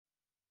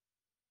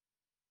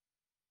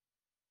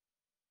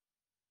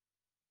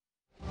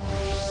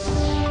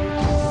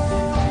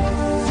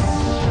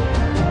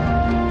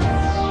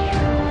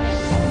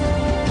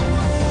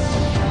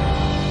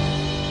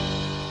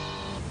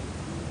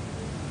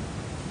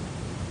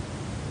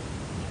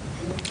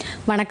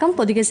வணக்கம்.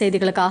 பொதிகை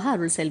செய்திகளுக்காக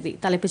அருள் செல்வி.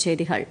 தலைப்புச்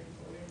செய்திகள்.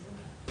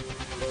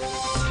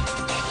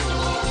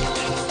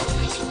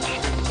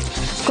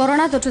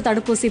 கொரோனா தொற்று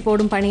தடுப்பூசி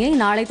போடும் பணியை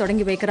நாளை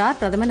தொடங்கி வைக்கிறார்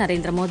பிரதமர்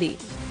நரேந்திர மோடி.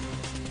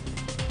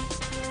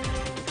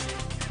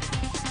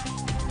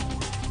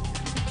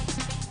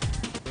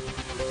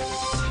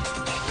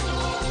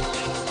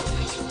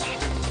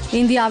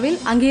 இந்தியாவில்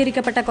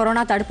அங்கீகரிக்கப்பட்ட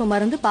கொரோனா தடுப்பு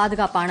மருந்து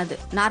பாதுகாப்பானது.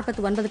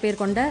 49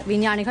 பேர் கொண்ட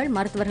விஞ்ஞானிகள்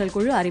மருத்துவர்கள்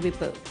குழு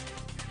அறிவிப்பு.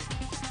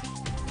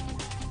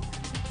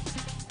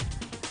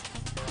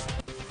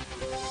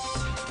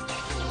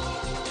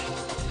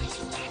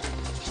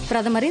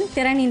 பிரதமரின்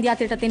திறன் இந்தியா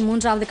திட்டத்தின்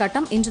 3வது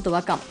கட்டம் இன்று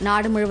துவக்கம்.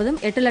 நாடு முழுவதும்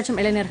 8 லட்சம்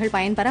இளைஞர்கள்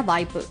பயன்பெற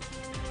வாய்ப்பு.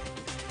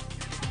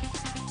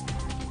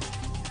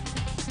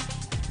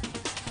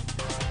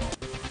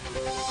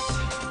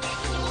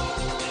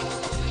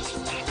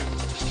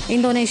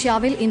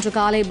 இந்தோனேஷியாவில் இன்று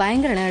காலை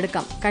பயங்கர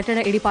நிலநடுக்கம். கட்டட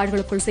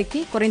இடிபாடுகளுக்குள் சிக்கி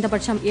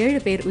குறைந்தபட்சம்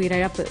 7 பேர்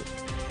உயிரிழப்பு.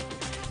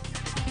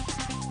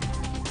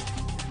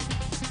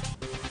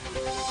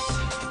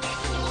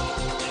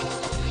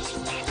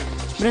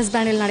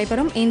 பிரிஸ்பேனில்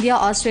நடைபெறும் இந்தியா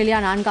ஆஸ்திரேலியா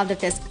 4வது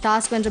டெஸ்ட்.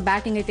 டாஸ் வென்று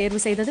பேட்டிங்கை தேர்வு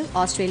செய்தது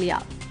ஆஸ்திரேலியா.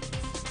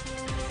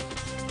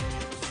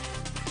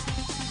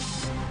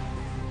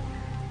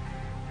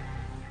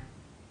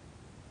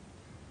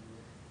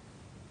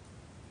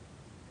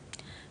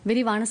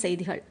 விரிவான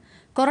செய்திகள்.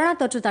 கொரோனா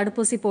தொற்று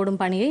தடுப்பூசி போடும்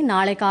பணியை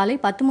நாளை காலை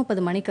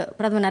 10:30 மணிக்கு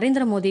பிரதமர்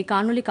நரேந்திர மோடி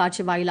காணொலி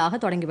காட்சி வாயிலாக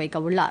தொடங்கி வைக்க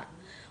உள்ளார்.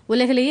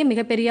 உலகிலேயே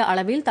மிகப்பெரிய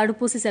அளவில்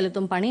தடுப்பூசி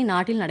செலுத்தும் பணி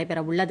நாட்டில்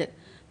நடைபெறவுள்ளது.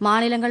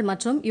 மாநிலங்கள்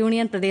மற்றும்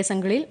யூனியன்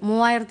பிரதேசங்களில்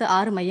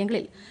 3006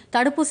 மையங்களில்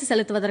தடுப்பூசி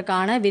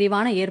செலுத்துவதற்கான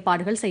விரிவான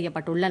ஏற்பாடுகள்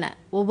செய்யப்பட்டுள்ளன.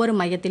 ஒவ்வொரு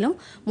மையத்திலும்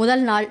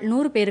முதல் நாள்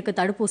 100 பேருக்கு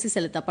தடுப்பூசி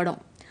செலுத்தப்படும்.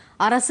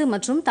 அரசு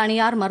மற்றும்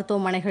தனியார்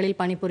மருத்துவமனைகளில்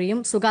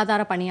பணிபுரியும்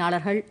சுகாதார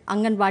பணியாளர்கள்,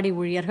 அங்கன்வாடி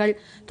ஊழியர்கள்,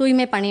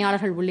 தூய்மை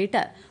பணியாளர்கள் உள்ளிட்ட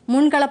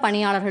முன்கள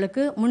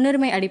பணியாளர்களுக்கு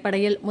முன்னுரிமை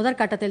அடிப்படையில்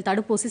முதற்கட்டத்தில்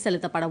தடுப்பூசி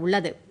செலுத்தப்பட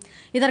உள்ளது.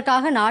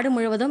 இதற்காக நாடு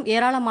முழுவதும்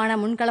ஏராளமான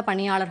முன்கள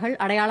பணியாளர்கள்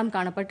அடையாளம்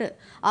காணப்பட்டு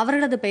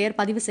அவர்களது பெயர்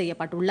பதிவு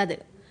செய்யப்பட்டுள்ளது.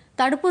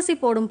 தடுப்பூசி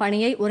போடும்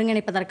பணியை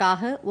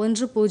ஒருங்கிணைப்பதற்காக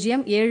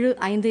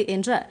 1075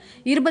 என்ற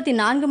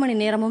 24 மணி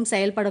நேரமும்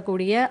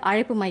செயல்படக்கூடிய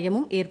அழைப்பு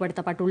மையமும்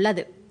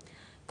ஏற்படுத்தப்பட்டுள்ளது.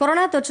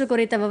 கொரோனா தொற்று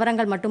குறித்த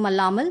விவரங்கள்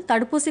மட்டுமல்லாமல்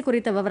தடுப்பூசி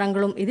குறித்த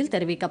விவரங்களும் இதில்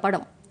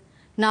தெரிவிக்கப்படும்.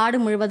 நாடு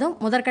முழுவதும்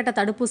முதற்கட்ட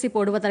தடுப்பூசி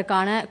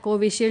போடுவதற்கான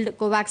கோவிஷீல்டு,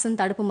 கோவாக்சின்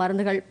தடுப்பு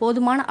மருந்துகள்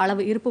போதுமான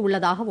அளவு இருப்பு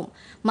உள்ளதாகவும்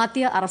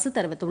மத்திய அரசு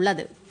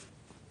தெரிவித்துள்ளது.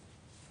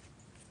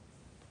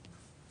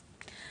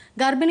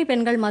 கர்ப்பிணி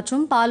பெண்கள்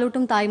மற்றும்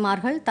பாலூட்டும்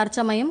தாய்மார்கள்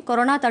தற்சமயம்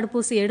கொரோனா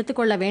தடுப்பூசி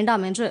எடுத்துக்கொள்ள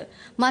வேண்டாம் என்று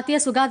மத்திய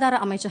சுகாதார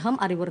அமைச்சகம்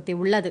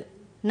அறிவுறுத்தியுள்ளது.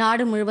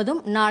 நாடு முழுவதும்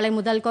நாளை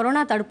முதல்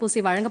கொரோனா தடுப்பூசி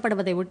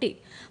வழங்கப்படுவதை ஒட்டி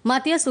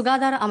மத்திய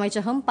சுகாதார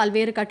அமைச்சகம்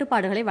பல்வேறு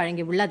கட்டுப்பாடுகளை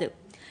வழங்கியுள்ளது.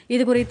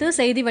 இதுகுறித்து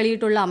செய்தி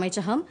வெளியிட்டுள்ள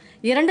அமைச்சகம்,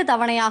 2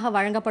 தவணையாக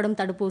வழங்கப்படும்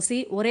தடுப்பூசி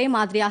ஒரே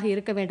மாதிரியாக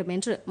இருக்க வேண்டும்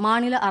என்று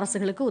மாநில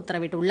அரசுகளுக்கு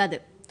உத்தரவிட்டுள்ளது.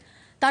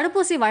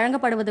 தடுப்பூசி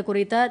வழங்கப்படுவது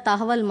குறித்த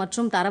தகவல்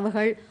மற்றும்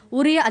தரவுகள்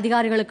உரிய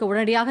அதிகாரிகளுக்கு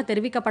உடனடியாக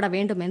தெரிவிக்கப்பட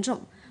வேண்டும்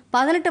என்றும்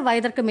 18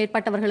 வயதிற்கு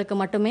மேற்பட்டவர்களுக்கு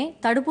மட்டுமே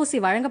தடுப்பூசி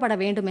வழங்கப்பட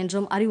வேண்டும்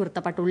என்றும்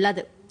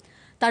அறிவுறுத்தப்பட்டுள்ளது.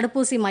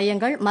 தடுப்பூசி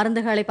மையங்கள்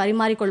மருந்துகளை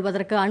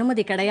பரிமாறிக்கொள்வதற்கு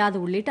அனுமதி கிடையாது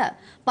உள்ளிட்ட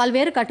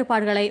பல்வேறு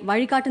கட்டுப்பாடுகளை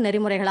வழிகாட்டு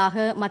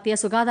நெறிமுறைகளாக மத்திய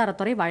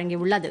சுகாதாரத்துறை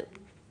வழங்கியுள்ளது.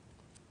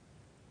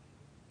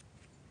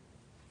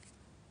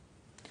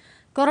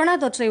 கொரோனா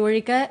தொற்றை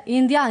ஒழிக்க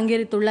இந்தியா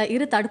அங்கீகரித்துள்ள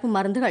 2 தடுப்பு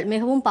மருந்துகள்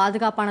மிகவும்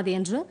பாதுகாப்பானது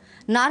என்று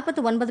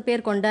 49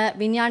 பேர் கொண்ட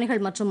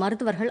விஞ்ஞானிகள் மற்றும்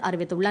மருத்துவர்கள்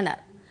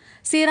அறிவித்துள்ளனர்.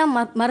 சீரம்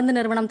மருந்து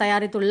நிறுவனம்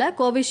தயாரித்துள்ள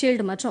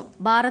கோவிஷீல்டு மற்றும்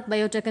பாரத்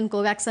பயோடெக்கின்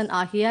கோவாக்சின்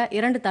ஆகிய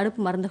 2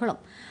 தடுப்பு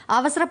மருந்துகளும்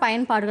அவசர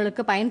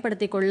பயன்பாடுகளுக்கு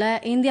பயன்படுத்திக் கொள்ள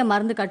இந்திய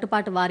மருந்து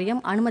கட்டுப்பாட்டு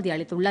வாரியம் அனுமதி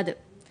அளித்துள்ளது.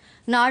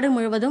 நாடு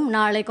முழுவதும்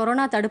நாளை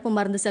கொரோனா தடுப்பு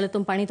மருந்து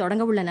செலுத்தும் பணி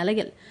தொடங்கவுள்ள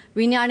நிலையில்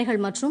விஞ்ஞானிகள்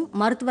மற்றும்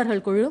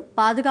மருத்துவர்கள் குழு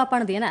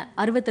பாதுகாப்பானது என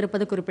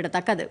அறிவித்திருப்பது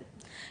குறிப்பிடத்தக்கது.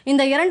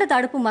 இந்த 2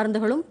 தடுப்பு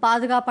மருந்துகளும்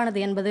பாதுகாப்பானது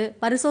என்பது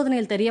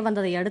பரிசோதனையில்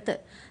தெரியவந்ததை அடுத்து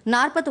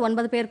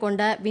 49 பேர்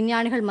கொண்ட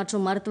விஞ்ஞானிகள்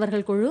மற்றும்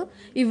மருத்துவர்கள் குழு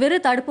இவ்விரு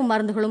தடுப்பு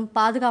மருந்துகளும்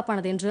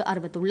பாதுகாப்பானது என்று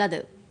அறிவித்துள்ளது.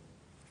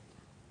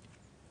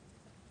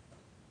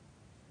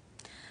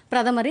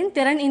 பிரதமரின்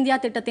திறன் இந்தியா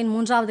திட்டத்தின்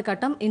 3வது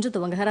கட்டம் இன்று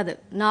துவங்குகிறது.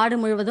 நாடு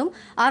முழுவதும்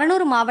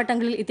 600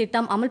 மாவட்டங்களில்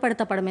இத்திட்டம்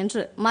அமல்படுத்தப்படும்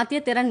என்று மத்திய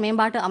திறன்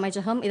மேம்பாட்டு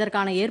அமைச்சகம்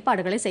இதற்கான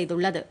ஏற்பாடுகளை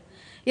செய்துள்ளது.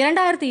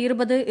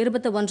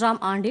 2020-21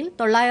 ஆண்டில்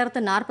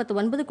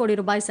 949 கோடி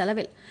ரூபாய்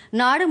செலவில்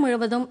நாடு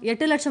முழுவதும்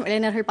 8 லட்சம்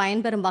இளைஞர்கள்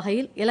பயன்பெறும்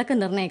வகையில் இலக்கு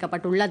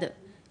நிர்ணயிக்கப்பட்டுள்ளது.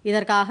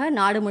 இதற்காக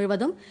நாடு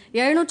முழுவதும்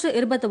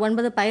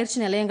 729 பயிற்சி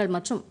நிலையங்கள்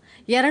மற்றும்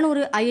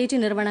 200 IIT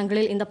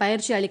நிறுவனங்களில் இந்த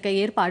பயிற்சி அளிக்க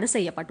ஏற்பாடு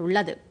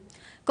செய்யப்பட்டுள்ளது.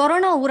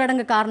 கொரோனா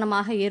ஊரடங்கு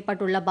காரணமாக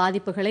ஏற்பட்டுள்ள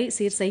பாதிப்புகளை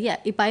சீர் செய்ய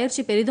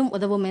இப்பயிற்சி பெரிதும்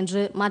உதவும்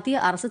என்று மத்திய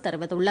அரசு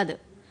தெரிவித்துள்ளது.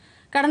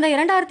 கடந்த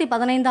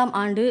 2015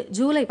 ஆண்டு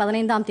ஜூலை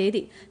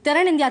 15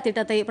 திறன் இந்தியா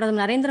திட்டத்தை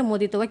பிரதமர் நரேந்திர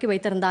மோடி துவக்கி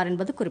வைத்திருந்தார்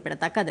என்பது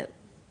குறிப்பிடத்தக்கது.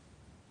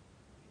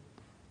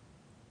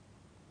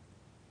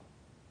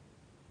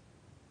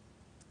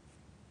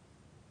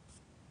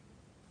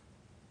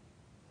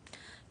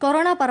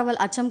 கொரோனா பரவல்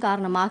அச்சம்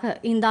காரணமாக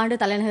இந்த ஆண்டு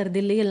தலைநகர்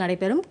தில்லியில்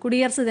நடைபெறும்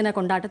குடியரசு தின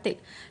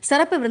கொண்டாட்டத்தில்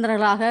சிறப்பு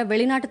விருந்தினர்களாக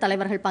வெளிநாட்டு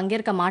தலைவர்கள்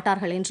பங்கேற்க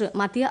மாட்டார்கள் என்று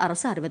மத்திய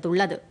அரசு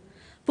அறிவித்துள்ளது.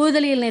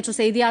 புதுதில்லியில் நேற்று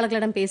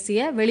செய்தியாளர்களிடம்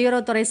பேசிய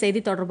வெளியுறவுத்துறை செய்தி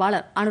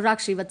தொடர்பாளர்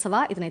அனுராக்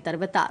ஸ்ரீவத்சவா இதனை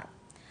தெரிவித்தார்.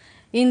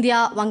 இந்தியா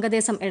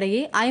வங்கதேசம்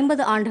இடையே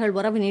 50 ஆண்டுகள்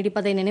உறவு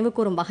நீடிப்பதை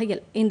நினைவுகூரும்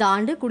வகையில் இந்த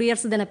ஆண்டு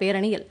குடியரசு தின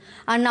பேரணியில்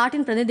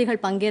அந்நாட்டின்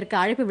பிரதிநிதிகள் பங்கேற்க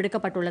அழைப்பு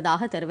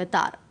விடுக்கப்பட்டுள்ளதாக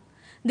தெரிவித்தார்.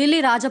 தில்லி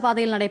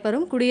ராஜபாதையில்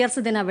நடைபெறும்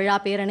குடியரசு தின விழா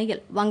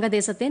பேரணியில்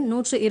வங்கதேசத்தின்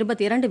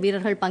 122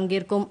 வீரர்கள்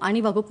பங்கேற்கும்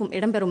அணிவகுப்பும்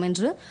இடம்பெறும்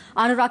என்று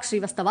அனுராக்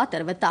ஸ்ரீவத்சவா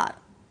தெரிவித்தார்.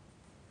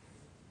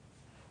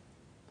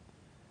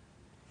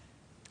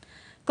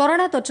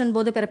 கொரோனா தொற்றின்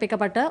போது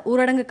பிறப்பிக்கப்பட்ட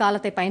ஊரடங்கு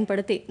காலத்தை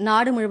பயன்படுத்தி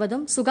நாடு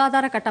முழுவதும்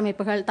சுகாதார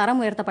கட்டமைப்புகள் தரம்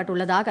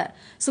உயர்த்தப்பட்டுள்ளதாக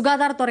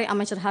சுகாதாரத்துறை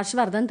அமைச்சர்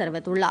ஹர்ஷ்வர்தன்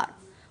தெரிவித்துள்ளார்.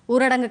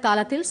 ஊரடங்கு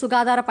காலத்தில்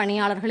சுகாதார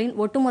பணியாளர்களின்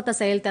ஒட்டுமொத்த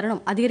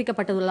செயல்திறனும்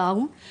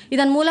அதிகரிக்கப்பட்டுள்ளதாகவும்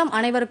இதன் மூலம்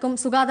அனைவருக்கும்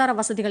சுகாதார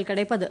வசதிகள்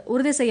கிடைப்பது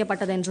உறுதி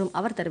செய்யப்பட்டது என்றும்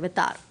அவர்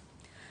தெரிவித்தார்.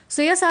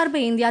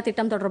 சுயசார்பு இந்தியா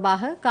திட்டம்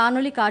தொடர்பாக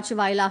காணொலி காட்சி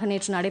வாயிலாக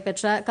நேற்று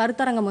நடைபெற்ற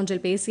கருத்தரங்கம்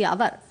ஒன்றில் பேசிய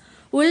அவர்,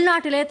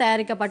 உள்நாட்டிலே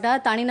தயாரிக்கப்பட்ட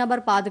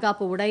தனிநபர்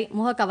பாதுகாப்பு உடை,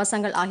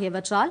 முகக்கவசங்கள்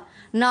ஆகியவற்றால்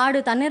நாடு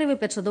தன்னிறைவு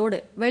பெற்றதோடு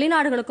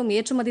வெளிநாடுகளுக்கும்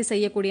ஏற்றுமதி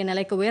செய்யக்கூடிய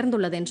நிலைக்கு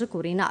உயர்ந்துள்ளது என்று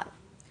கூறினார்.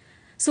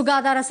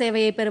 சுகாதார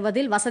சேவையை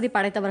பெறுவதில் வசதி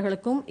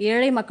படைத்தவர்களுக்கும்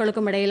ஏழை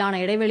மக்களுக்கும் இடையிலான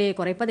இடைவெளியை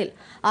குறைப்பதில்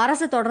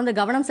அரசு தொடர்ந்து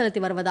கவனம் செலுத்தி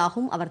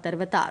வருவதாகவும் அவர்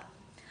தெரிவித்தார்.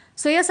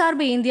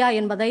 சுயசார்பு இந்தியா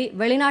என்பதை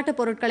வெளிநாட்டு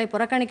பொருட்களை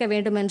புறக்கணிக்க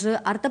வேண்டும் என்று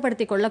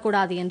அர்த்தப்படுத்திக்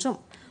கொள்ளக்கூடாது என்றும்,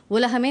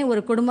 உலகமே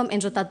ஒரு குடும்பம்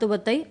என்ற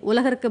தத்துவத்தை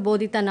உலகிற்கு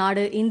போதித்த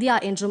நாடு இந்தியா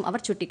என்றும்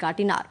அவர்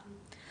சுட்டிக்காட்டினார்.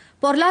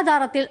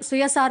 பொருளாதாரத்தில்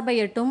சுயசார்பை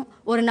எட்டும்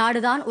ஒரு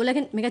நாடுதான்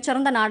உலகின்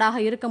மிகச்சிறந்த நாடாக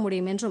இருக்க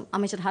முடியும் என்றும்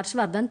அமைச்சர்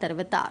ஹர்ஷ்வர்தன்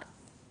தெரிவித்தார்.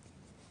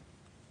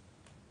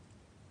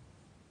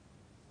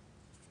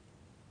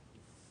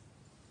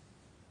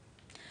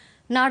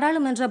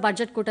 நாடாளுமன்ற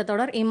பட்ஜெட்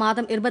கூட்டத்தொடர்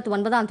இம்மாதம்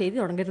 29ஆம் தேதி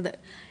தொடங்குகிறது.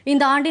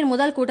 இந்த ஆண்டின்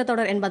முதல்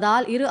கூட்டத்தொடர்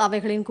என்பதால் இரு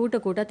அவைகளின்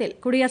கூட்டத்தில்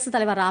குடியரசுத்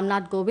தலைவர்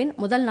ராம்நாத் கோவிந்த்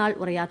முதல் நாள்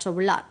உரையாற்ற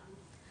உள்ளார்.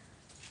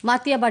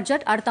 மத்திய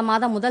பட்ஜெட் அடுத்த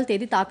மாதம் 1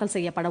 தேதி தாக்கல்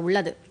செய்யப்பட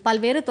உள்ளது.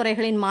 பல்வேறு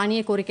துறைகளின்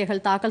மானிய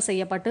கோரிக்கைகள் தாக்கல்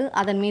செய்யப்பட்டு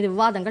அதன் மீது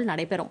விவாதங்கள்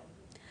நடைபெறும்.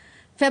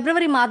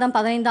 பிப்ரவரி மாதம்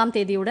 15ஆம்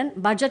தேதியுடன்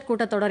பட்ஜெட்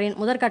கூட்டத்தொடரின்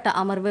முதற்கட்ட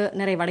அமர்வு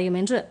நிறைவடையும்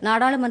என்று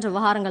நாடாளுமன்ற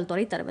விவகாரங்கள்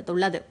துறை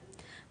தெரிவித்துள்ளது.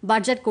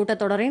 பட்ஜெட்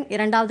கூட்டத்தொடரின்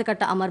 2வது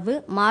கட்ட அமர்வு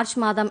மார்ச்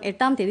மாதம்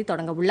 8ஆம் தேதி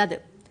தொடங்க உள்ளது.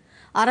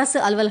 அரசு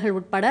அலுவல்கள்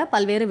உட்பட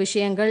பல்வேறு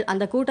விஷயங்கள்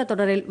அந்த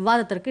கூட்டத்தொடரில்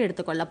விவாதத்திற்கு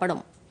எடுத்துக்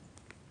கொள்ளப்படும்.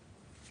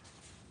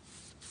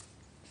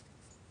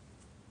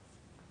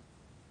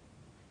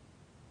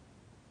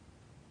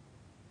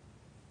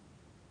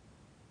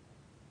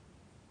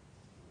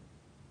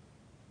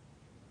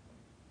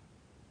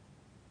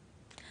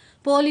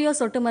 போலியோ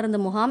சொட்டு மருந்து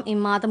முகாம்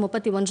இம்மாதம்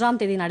 31ஆம்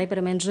தேதி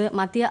நடைபெறும் என்று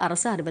மத்திய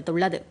அரசு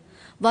அறிவித்துள்ளது.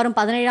 வரும்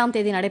 17ஆம்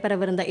தேதி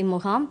நடைபெறவிருந்த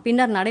இம்முகாம்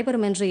பின்னர்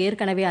நடைபெறும் என்று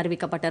ஏற்கனவே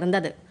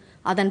அறிவிக்கப்பட்டிருந்தது.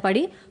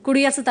 அதன்படி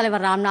குடியரசுத்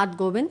தலைவர் ராம்நாத்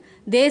கோவிந்த்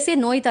தேசிய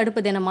நோய்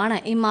தடுப்பு தினமான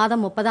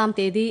இம்மாதம் 30ஆம்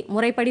தேதி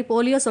முறைப்படி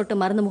போலியோ சொட்டு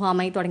மருந்து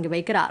முகாமை தொடங்கி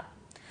வைக்கிறார்.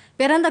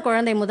 பிறந்த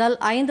குழந்தை முதல்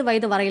 5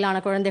 வயது வரையிலான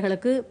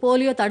குழந்தைகளுக்கு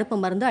போலியோ தடுப்பு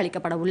மருந்து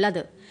அளிக்கப்பட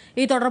உள்ளது.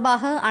 இது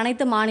தொடர்பாக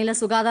அனைத்து மாநில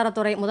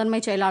சுகாதாரத்துறை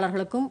முதன்மைச்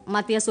செயலாளர்களுக்கும்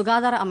மத்திய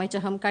சுகாதார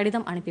அமைச்சகம்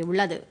கடிதம்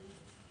அனுப்பியுள்ளது.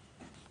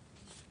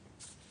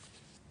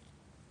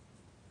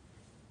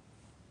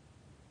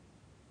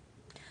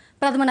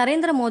 பிரதமர்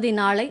நரேந்திர மோடி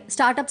நாளை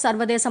ஸ்டார்ட் அப்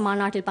சர்வதேச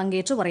மாநாட்டில்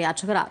பங்கேற்று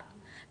உரையாற்றுகிறார்.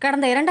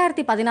 கடந்த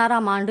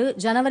 2016ஆம் ஆண்டு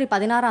ஜனவரி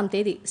 16ஆம்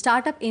தேதி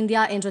ஸ்டார்ட் அப்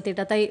இந்தியா என்ற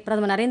திட்டத்தை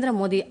பிரதமர் நரேந்திர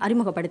மோடி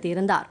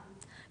அறிமுகப்படுத்தியிருந்தார்.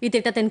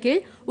 இத்திட்டத்தின்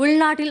கீழ்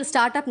உள்நாட்டில்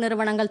ஸ்டார்ட் அப்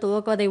நிறுவனங்கள்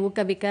துவக்குவதை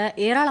ஊக்குவிக்க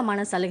ஏராளமான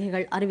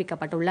சலுகைகள்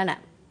அறிவிக்கப்பட்டுள்ளன.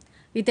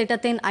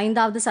 இத்திட்டத்தின்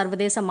 5வது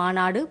சர்வதேச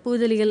மாநாடு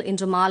புதுதில்லியில்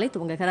இன்று மாலை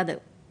துவங்குகிறது.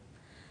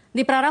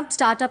 தி பிரரப்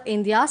ஸ்டார்ட் அப்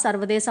இந்தியா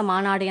சர்வதேச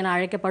மாநாடு என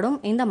அழைக்கப்படும்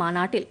இந்த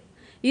மாநாட்டில்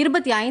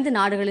 25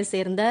 நாடுகளில்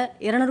சேர்ந்த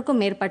 200க்கும்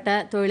மேற்பட்ட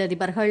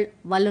தொழிலதிபர்கள்,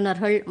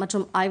 வல்லுநர்கள்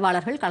மற்றும்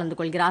ஆய்வாளர்கள் கலந்து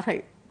கொள்கிறார்கள்.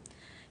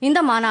 இந்த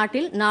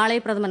மாநாட்டில் நாளை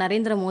பிரதமர்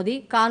நரேந்திர மோடி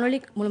காணொலி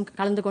மூலம்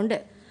கலந்து கொண்டு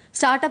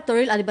ஸ்டார்ட் அப்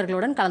தொழில்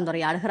அதிபர்களுடன்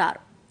கலந்துரையாடுகிறார்.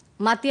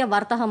 மத்திய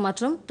வர்த்தகம்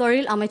மற்றும்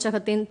தொழில்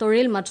அமைச்சகத்தின்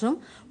தொழில் மற்றும்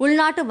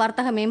உள்நாட்டு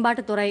வர்த்தக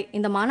மேம்பாட்டுத்துறை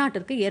இந்த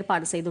மாநாட்டிற்கு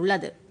ஏற்பாடு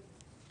செய்துள்ளது.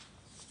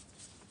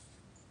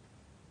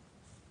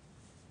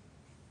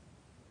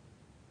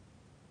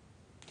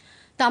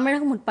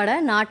 தமிழகம் உட்பட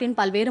நாட்டின்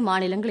பல்வேறு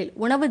மாநிலங்களில்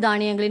உணவு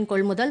தானியங்களின்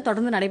கொள்முதல்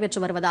தொடர்ந்து நடைபெற்று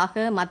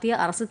வருவதாக மத்திய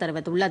அரசு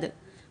தெரிவித்துள்ளது.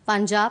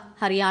 பஞ்சாப்,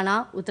 ஹரியானா,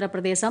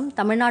 உத்தரப்பிரதேசம்,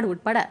 தமிழ்நாடு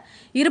உட்பட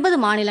 20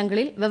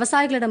 மாநிலங்களில்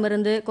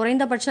விவசாயிகளிடமிருந்து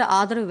குறைந்தபட்ச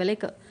ஆதரவு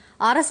விலைக்கு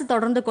அரசு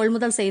தொடர்ந்து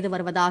கொள்முதல் செய்து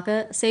வருவதாக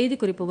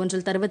செய்திக்குறிப்பு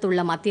ஒன்றில் தெரிவித்துள்ள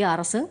மத்திய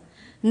அரசு,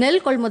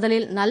 நெல்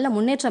கொள்முதலில் நல்ல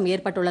முன்னேற்றம்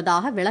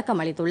ஏற்பட்டுள்ளதாக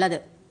விளக்கம் அளித்துள்ளது.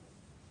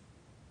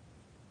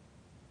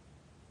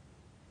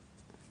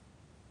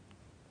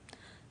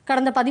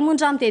 கடந்த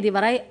 13ஆம் தேதி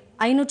வரை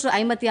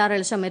 556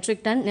 லட்சம்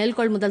மெட்ரிக் டன் நெல்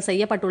கொள்முதல்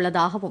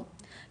செய்யப்பட்டுள்ளதாகவும்,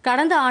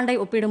 கடந்த ஆண்டை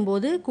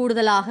ஒப்பிடும்போது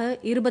கூடுதலாக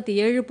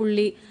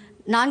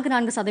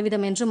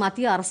 27.44% என்று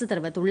மத்திய அரசு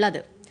தெரிவித்துள்ளது.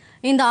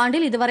 இந்த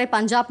ஆண்டில் இதுவரை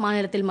பஞ்சாப்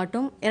மாநிலத்தில்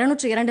மட்டும்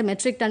 202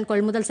 மெட்ரிக் டன்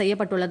கொள்முதல்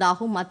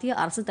செய்யப்பட்டுள்ளதாகவும் மத்திய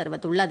அரசு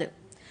தெரிவித்துள்ளது.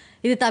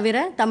 இது தவிர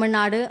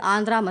தமிழ்நாடு,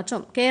 ஆந்திரா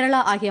மற்றும்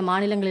கேரளா ஆகிய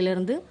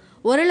மாநிலங்களிலிருந்து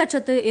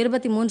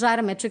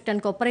 1,23,000 மெட்ரிக்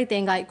டன் கொப்பரை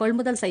தேங்காய்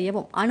கொள்முதல்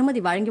செய்யவும்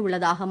அனுமதி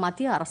வழங்கியுள்ளதாக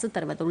மத்திய அரசு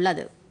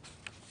தெரிவித்துள்ளது.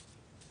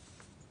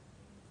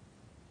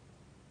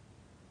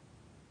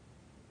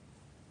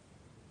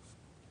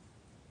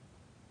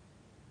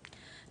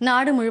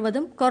 நாடு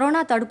முழுவதும் கொரோனா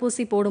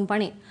தடுப்பூசி போடும்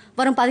பணி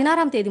வரும்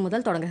 16ஆம் தேதி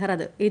முதல்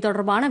தொடங்குகிறது. இது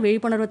தொடர்பான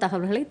விழிப்புணர்வு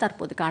தகவல்களை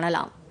தற்போது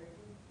காணலாம்.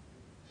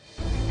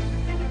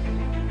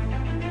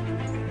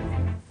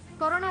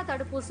 கொரோனா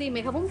தடுப்பூசி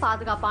மிகவும்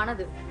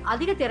பாதுகாப்பானது,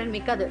 அதிக திறன்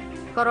மிக்கது,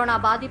 கொரோனா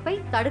பாதிப்பை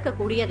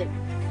தடுக்கக்கூடியது.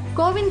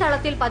 கோவின்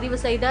தளத்தில் பதிவு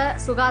செய்த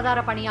சுகாதார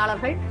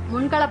பணியாளர்கள்,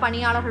 முன்கள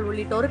பணியாளர்கள்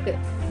உள்ளிட்டோருக்கு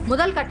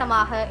முதல்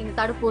கட்டமாக இந்த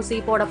தடுப்பூசி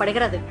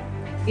போடப்படுகிறது.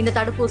 இந்த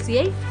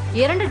தடுப்பூசியை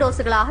 2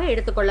 டோஸ்களாக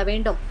எடுத்துக்கொள்ள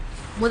வேண்டும்.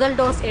 முதல்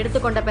டோஸ்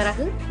எடுத்துக்கொண்ட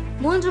பிறகு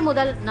 3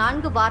 முதல்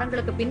 4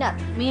 வாரங்களுக்கு பின்னர்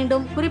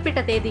மீண்டும் குறிப்பிட்ட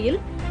தேதியில்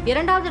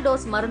 2வது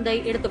டோஸ் மருந்தை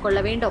எடுத்துக்கொள்ள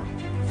வேண்டும்.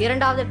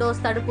 2வது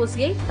டோஸ்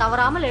தடுப்பூசியை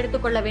தவறாமல்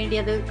எடுத்துக்கொள்ள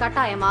வேண்டியது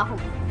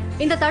கட்டாயமாகும்.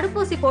 இந்த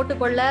தடுப்பூசி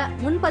போட்டுக்கொள்ள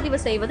முன்பதிவு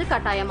செய்வது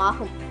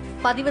கட்டாயமாகும்.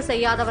 பதிவு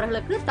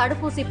செய்யாதவர்களுக்கு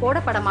தடுப்பூசி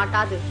போடப்பட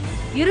மாட்டாது.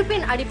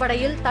 இருப்பின்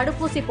அடிப்படையில்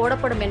தடுப்பூசி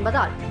போடப்படும்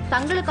என்பதால்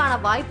தங்களுக்கான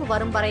வாய்ப்பு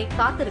வரும் வரை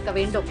காத்திருக்க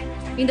வேண்டும்.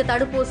 இந்த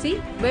தடுப்பூசி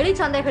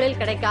வெளிச்சந்தைகளில்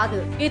கிடைக்காது.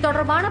 இது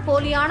தொடர்பான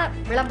போலியான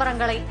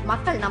விளம்பரங்களை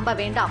மக்கள் நம்ப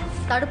வேண்டாம்.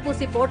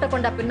 தடுப்பூசி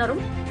போட்டுக்கொண்ட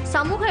பின்னரும்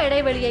சமூக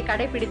இடைவெளியை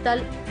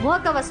கடைபிடித்தல்,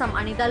 முகக்கவசம்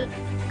அணிதல்,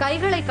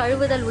 கைகளை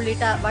கழுவுதல்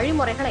உள்ளிட்ட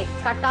வழிமுறைகளை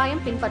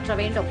கட்டாயம் பின்பற்ற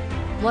வேண்டும்.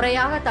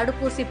 முறையாக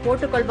தடுப்பூசி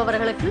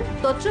போட்டுக்கொள்பவர்களுக்கு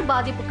தொற்று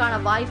பாதிப்புக்கான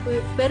வாய்ப்பு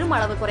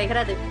பெருமளவு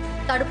குறைகிறது.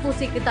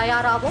 தடுப்பூசிக்கு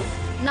தயாராகவும்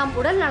நம்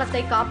உடல்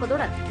நலத்தை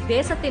காப்பதுடன்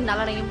தேசத்தின்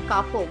நலனையும்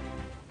காப்போம்.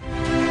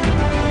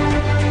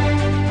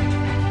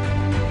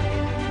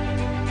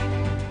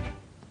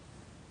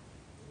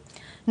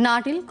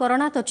 நாட்டில்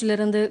கொரோனா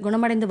தொற்றிலிருந்து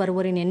குணமடைந்து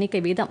வருவோரின்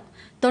எண்ணிக்கை வீதம்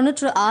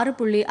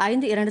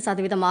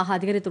 96.52%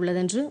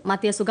 அதிகரித்துள்ளது என்று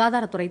மத்திய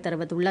சுகாதாரத்துறை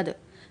தெரிவித்துள்ளது.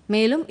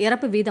 மேலும்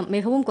இறப்பு வீதம்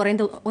மிகவும்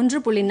குறைந்த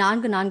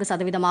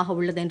 1.44%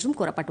 உள்ளது என்றும்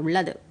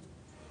கூறப்பட்டுள்ளது.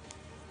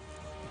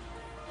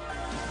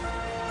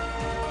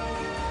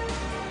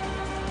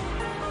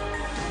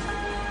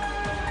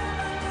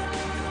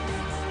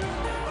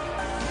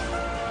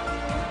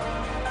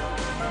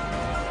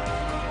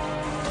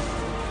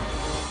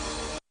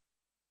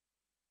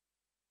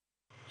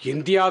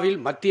 இந்தியாவில்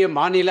மத்திய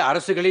மாநில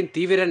அரசுகளின்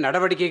தீவிர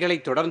நடவடிக்கைகளை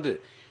தொடர்ந்து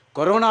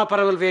கொரோனா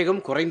பரவல் வேகம்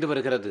குறைந்து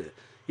வருகிறது.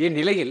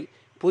 இந்நிலையில்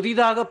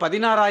புதிதாக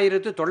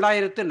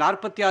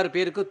 16,946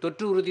 பேருக்கு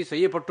தொற்று உறுதி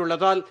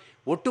செய்யப்பட்டுள்ளதால்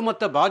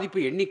ஒட்டுமொத்த பாதிப்பு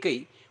எண்ணிக்கை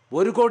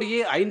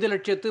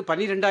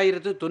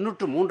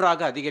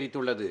 1,05,12,093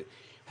 அதிகரித்துள்ளது.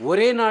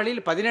 ஒரே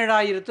நாளில்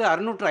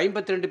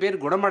 17,652 பேர்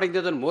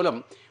குணமடைந்ததன் மூலம்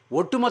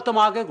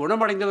ஒட்டுமொத்தமாக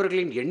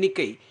குணமடைந்தவர்களின்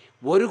எண்ணிக்கை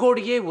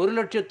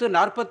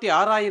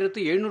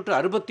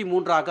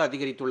 1,46,763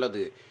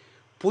 அதிகரித்துள்ளது.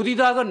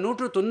 புதிதாக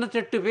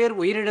 198 பேர்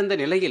உயிரிழந்த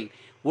நிலையில்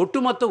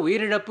ஒட்டுமொத்த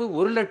உயிரிழப்பு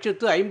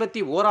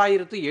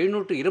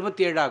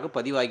 1,51,727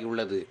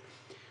 பதிவாகியுள்ளது.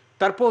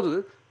 தற்போது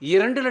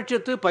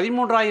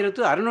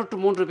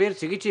 2,13,603 பேர்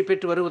சிகிச்சை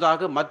பெற்று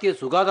வருவதாக மத்திய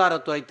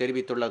சுகாதாரத்துறை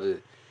தெரிவித்துள்ளது.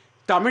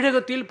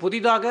 தமிழகத்தில்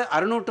புதிதாக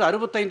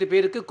 665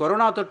 பேருக்கு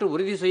கொரோனா தொற்று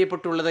உறுதி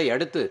செய்யப்பட்டுள்ளதை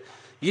அடுத்து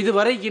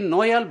இதுவரை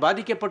இந்நோயால்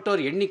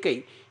பாதிக்கப்பட்டோர் எண்ணிக்கை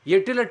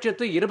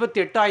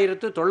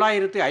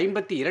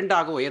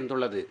 8,28,952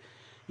 உயர்ந்துள்ளது.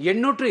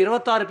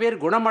 826 பேர்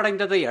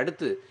குணமடைந்ததை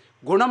அடுத்து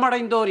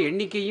குணமடைந்தோர்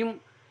எண்ணிக்கையும்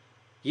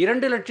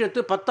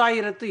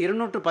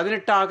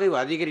 2,10,218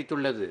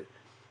 அதிகரித்துள்ளது.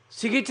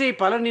 சிகிச்சை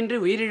பலனின்றி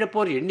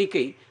உயிரிழப்போர்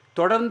எண்ணிக்கை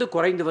தொடர்ந்து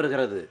குறைந்து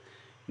வருகிறது.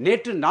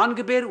 நேற்று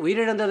 4 பேர்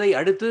உயிரிழந்ததை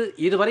அடுத்து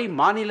இதுவரை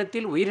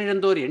மாநிலத்தில்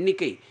உயிரிழந்தோர்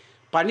எண்ணிக்கை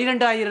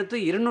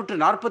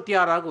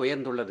 12,246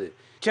 உயர்ந்துள்ளது.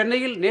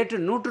 சென்னையில் நேற்று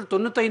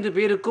 195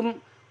 பேருக்கும்,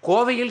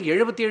 கோவையில்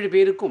 77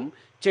 பேருக்கும்,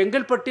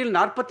 செங்கல்பட்டில்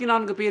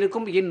 44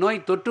 பேருக்கும்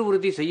இந்நோய் தொற்று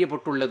உறுதி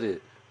செய்யப்பட்டுள்ளது.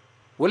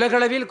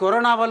 உலகளவில்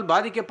கொரோனாவால்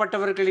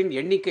பாதிக்கப்பட்டவர்களின்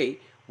எண்ணிக்கை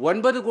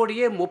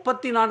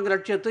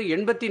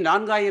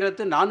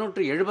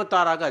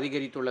 9,34,84,476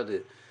 அதிகரித்துள்ளது.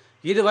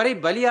 இதுவரை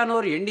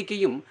பலியானோர்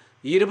எண்ணிக்கையும்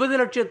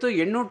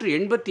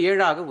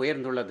 20,887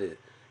 உயர்ந்துள்ளது.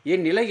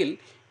 இந்நிலையில்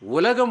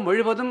உலகம்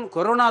முழுவதும்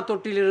கொரோனா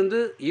தொற்றிலிருந்து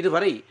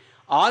இதுவரை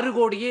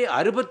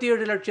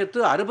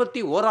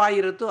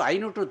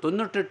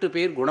 6,67,61,598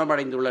 பேர்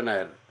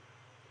குணமடைந்துள்ளனர்.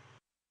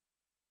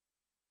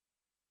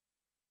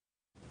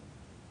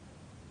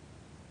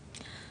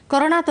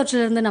 கொரோனா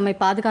தொற்றிலிருந்து நம்மை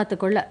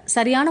பாதுகாத்துக் கொள்ள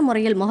சரியான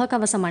முறையில்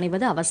முகக்கவசம்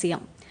அணிவது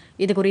அவசியம்.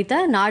 இதுகுறித்த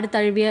நாடு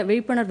தழுவிய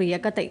விழிப்புணர்வு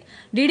இயக்கத்தை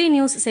டிடி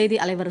நியூஸ் செய்தி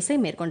அலைவரிசை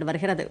மேற்கொண்டு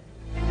வருகிறது.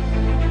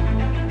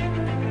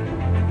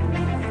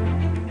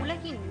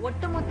 உலகின்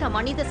ஒட்டுமொத்த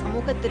மனித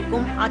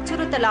சமூகத்திற்கும்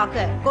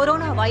அச்சுறுத்தலாக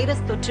கொரோனா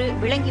வைரஸ் தொற்று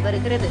விளங்கி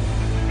வருகிறது.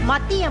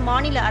 மத்திய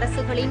மாநில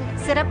அரசுகளின்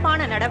சிறப்பான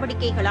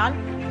நடவடிக்கைகளால்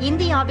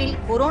இந்தியாவில்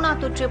கொரோனா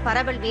தொற்று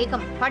பரவல்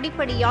வேகம்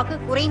படிப்படியாக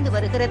குறைந்து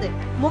வருகிறது.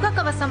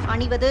 முகக்கவசம்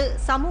அணிவது,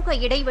 சமூக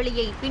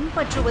இடைவெளியை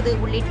பின்பற்றுவது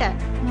உள்ளிட்ட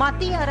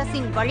மத்திய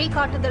அரசின்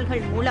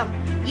வழிகாட்டுதல்கள் மூலம்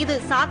இது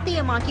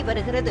சாத்தியமாகி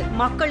வருகிறது.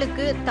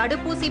 மக்களுக்கு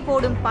தடுப்பூசி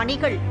போடும்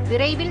பணிகள்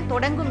விரைவில்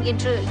தொடங்கும்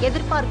என்று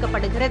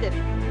எதிர்பார்க்கப்படுகிறது.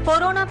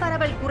 கொரோனா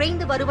பரவல்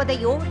குறைந்து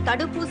வருவதையோ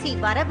தடுப்பூசி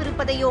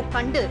வரவிருப்பதையோ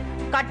கண்டு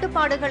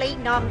கட்டுப்பாடுகளை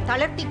நாம்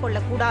தளர்த்தி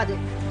கொள்ளக்கூடாது.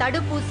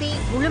 தடுப்பூசி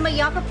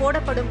முழுமையாக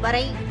போடப்படும்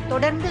வரை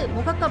தொடர்ந்து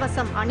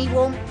முகக்கவசம்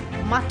அணிவோம்,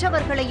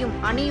 மற்றவர்களையும்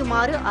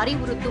அணியுமாறு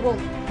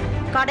அறிவுறுத்துவோம்.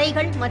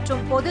 கடைகள்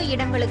மற்றும் பொது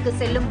இடங்களுக்கு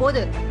செல்லும்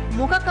போது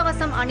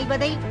முகக்கவசம்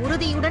அணிவதை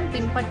உறுதியுடன்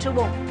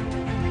பின்பற்றுவோம்.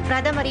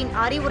 பிரதமரின்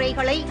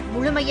அறிவுரைகளை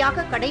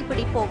முழுமையாக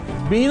கடைபிடிப்போம்.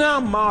 बिना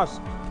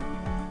मास्क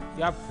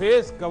या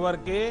फेस कवर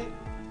के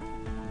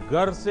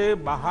घर से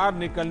बाहर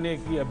निकलने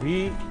की अभी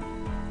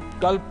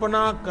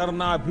कल्पना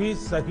करना भी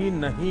सही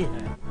नहीं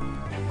है।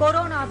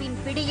 கொரோனாவின்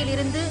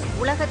பிடியிலிருந்து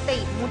உலகத்தை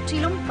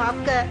முற்றிலும்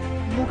காக்க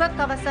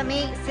முகக்கவசமே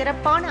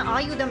சிறப்பான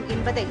ஆயுதம்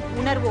என்பதை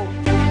உணர்வோம்.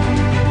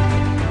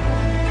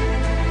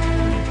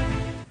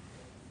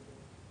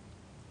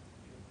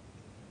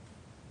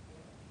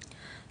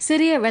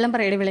 சிறிய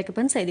விளம்பர இடைவேளைக்கு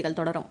பின் செய்திகள்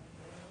தொடரும்.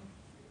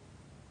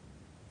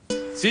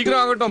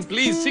 சீக்கிரம் ஆகட்டும்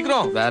ப்ளீஸ்,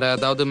 சீக்கிரம். வேற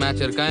ஏதாவது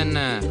மேட்ச் இருக்கா என்ன?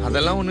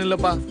 அதெல்லாம் ஒண்ணும்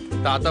இல்லப்பா,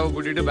 தாத்தாவை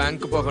கூட்டிட்டு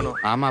பேங்க் போகணும்.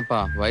 ஆமாப்பா,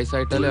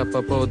 வயசாயிட்டாலே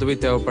அப்பப்போ உதவி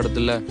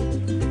தேவைப்படுதுல்ல.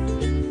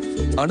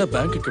 ஆனா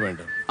பேங்க்குக்கு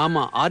வேண்டாம்.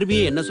 ஆமா,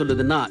 ஆர்பிஐ என்ன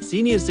சொல்லுதுன்னா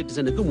சீனியர்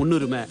சிட்டிசனுக்கு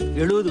முன்னுரிமை.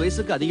 70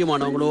 வயசுக்கு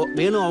அதிகமானவங்களோ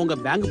மேலும் அவங்க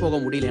பேங்க் போக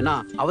முடியலன்னா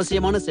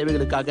அவசியமான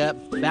சேவைகளுக்காக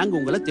பேங்க்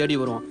உங்களை தேடி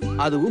வரும்,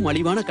 அதுவும்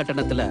மலிவான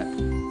கட்டணத்துல.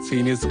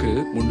 சீனியர்ஸ்க்கு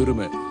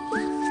முன்னுரிமை.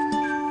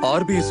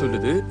 ஆர்பிஐ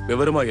சொல்லுது,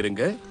 விவரமா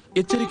இருங்க,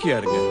 எச்சரிக்கையா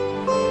இருங்க.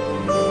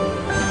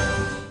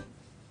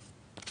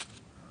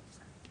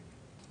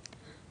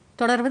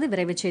 தொடர்வது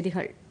விரைவுச்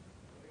செய்திகள்.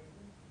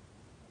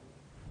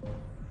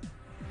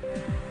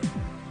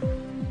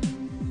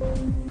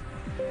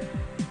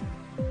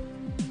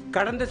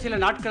 கடந்த சில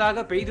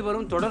நாட்களாக பெய்து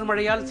வரும் தொடர்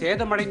மழையால்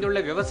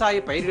சேதமடைந்துள்ள விவசாய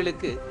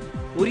பயிர்களுக்கு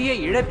உரிய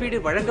இழப்பீடு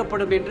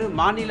வழங்கப்படும் என்று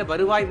மாநில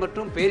வருவாய்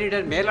மற்றும்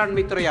பேரிடர்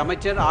மேலாண்மைத்துறை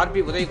அமைச்சர்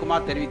ஆர்பி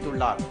உதயகுமார்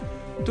தெரிவித்துள்ளார்.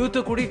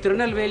 தூத்துக்குடி,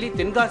 திருநெல்வேலி,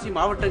 தென்காசி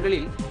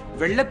மாவட்டங்களில்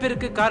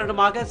வெள்ளப்பெருக்கு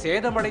காரணமாக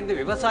சேதமடைந்த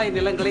விவசாய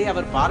நிலங்களை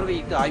அவர்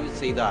பார்வையிட்டு ஆய்வு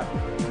செய்தார்.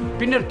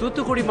 பின்னர்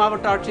தூத்துக்குடி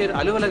மாவட்ட ஆட்சியர்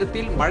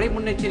அலுவலகத்தில் மழை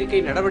முன்னெச்சரிக்கை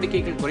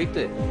நடவடிக்கைகள்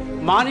குறித்து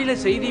மாநில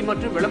செய்தி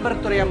மற்றும்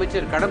விளம்பரத்துறை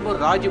அமைச்சர்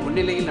கடம்பூர் ராஜு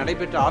முன்னிலையில்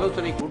நடைபெற்ற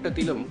ஆலோசனை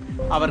கூட்டத்திலும்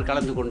அவர்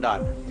கலந்து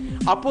கொண்டார்.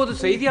 அப்போது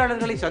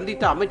செய்தியாளர்களை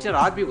சந்தித்த அமைச்சர்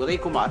ஆர்பி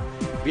உதயகுமார்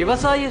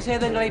விவசாய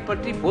சேதங்களை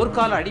பற்றி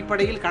போர்க்கால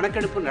அடிப்படையில்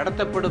கணக்கெடுப்பு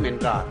நடத்தப்படும்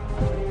என்றார்.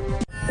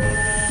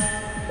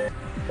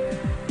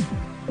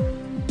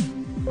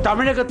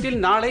 தமிழகத்தில்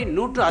நாளை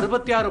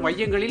 166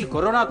 மையங்களில்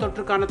கொரோனா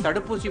தொற்றுக்கான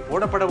தடுப்பூசி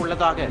போடப்பட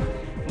உள்ளதாக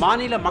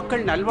மாநில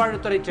மக்கள்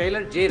நல்வாழ்வுத்துறை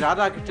செயலர் ஜே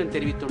ராதாகிருஷ்ணன்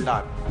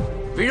தெரிவித்துள்ளார்.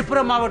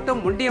 விழுப்புரம்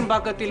மாவட்டம்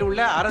முண்டியம்பாக்கத்தில் உள்ள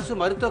அரசு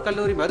மருத்துவக்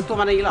கல்லூரி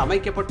மருத்துவமனையில்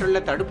அமைக்கப்பட்டுள்ள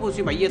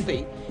தடுப்பூசி மையத்தை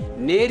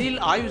நேரில்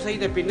ஆய்வு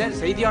செய்த பின்னர்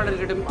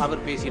செய்தியாளர்களிடம்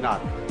அவர்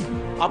பேசினார்.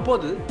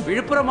 அப்போது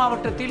விழுப்புரம்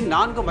மாவட்டத்தில்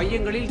 4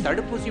 மையங்களில்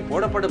தடுப்பூசி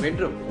போடப்படும்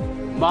என்றும்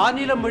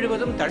மாநிலம்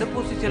முழுவதும்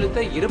தடுப்பூசி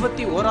செலுத்த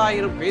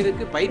 21,000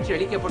 பேருக்கு பயிற்சி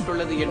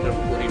அளிக்கப்பட்டுள்ளது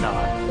என்றும்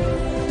கூறினார்.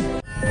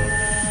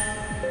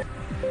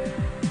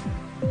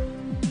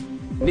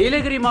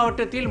 நீலகிரி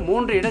மாவட்டத்தில்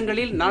 3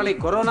 இடங்களில் நாளை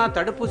கொரோனா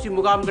தடுப்பூசி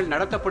முகாம்கள்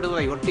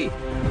நடத்தப்படுவதையொட்டி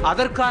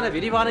அதற்கான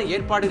விரிவான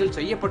ஏற்பாடுகள்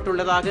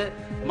செய்யப்பட்டுள்ளதாக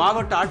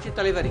மாவட்ட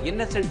ஆட்சித்தலைவர்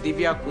இன்னசென்ட்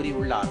திவ்யா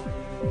கூறியுள்ளார்.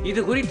 இது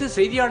குறித்து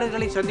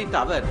செய்தியாளர்களை சந்தித்த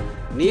அவர்,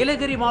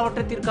 நீலகிரி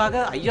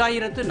மாவட்டத்திற்காக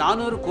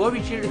 5400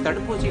 கோவிஷீல்டு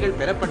தடுப்பூசிகள்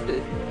பெறப்பட்டு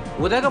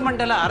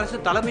உதகமண்டல அரசு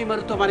தலைமை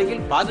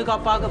மருத்துவமனையில்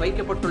பாதுகாப்பாக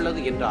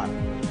வைக்கப்பட்டுள்ளது என்றார்.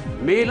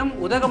 மேலும்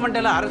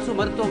உதகமண்டல அரசு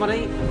மருத்துவமனை,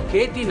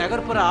 கேத்தி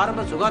நகர்ப்புற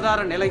ஆரம்ப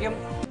சுகாதார நிலையம்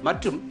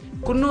மற்றும்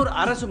குன்னூர்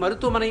அரசு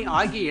மருத்துவமனை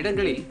ஆகிய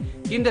இடங்களில்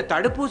இந்த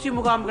தடுப்பூசி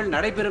முகாம்கள்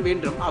நடைபெறும்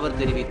என்றும் அவர்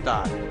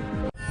தெரிவித்தார்.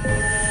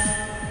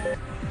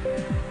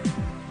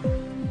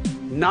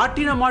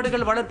 நாட்டின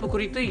மாடுகள் வளர்ப்பு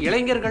குறித்து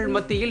இளைஞர்கள்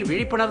மத்தியில்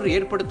விழிப்புணர்வு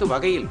ஏற்படுத்தும்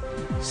வகையில்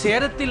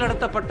சேலத்தில்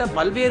நடத்தப்பட்ட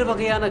பல்வேறு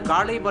வகையான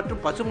காளை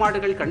மற்றும்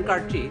பசுமாடுகள்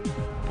கண்காட்சி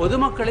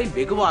பொதுமக்களை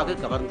வெகுவாக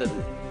கவர்ந்தது.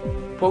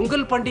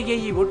 பொங்கல்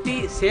பண்டிகையை ஒட்டி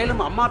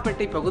சேலம்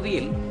அம்மாப்பேட்டை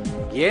பகுதியில்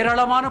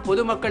ஏராளமான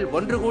பொதுமக்கள்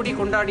ஒன்று கூடி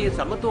கொண்டாடிய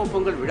சமத்துவ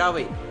பொங்கல்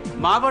விழாவை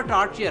மாவட்ட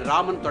ஆட்சியர்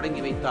ராமன்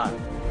தொடங்கி வைத்தார்.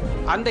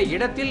 அந்த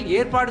இடத்தில்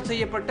ஏற்பாடு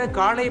செய்யப்பட்ட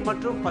காளை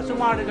மற்றும்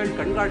பசுமாடுகள்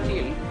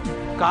கண்காட்சியில்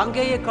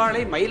காங்கேய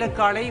காளை,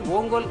 மயிலக்காளை,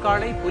 ஓங்கோல்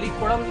காளை,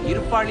 புலிக்குளம்,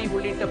 இருப்பாளி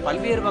உள்ளிட்ட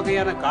பல்வேறு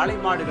வகையான காளை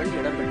மாடுகள்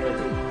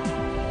இடம்பெற்றது.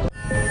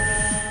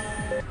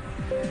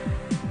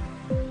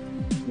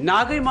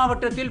 நாகை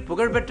மாவட்டத்தில்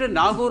புகழ்பெற்ற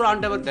நாகூர்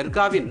ஆண்டவர்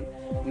தர்காவின்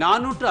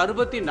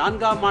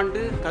 464ஆம்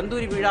ஆண்டு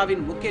கந்தூரி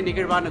விழாவின் முக்கிய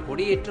நிகழ்வான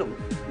கொடியேற்றம்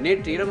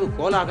நேற்று இரவு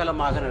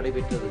கோலாகலமாக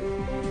நடைபெற்றது.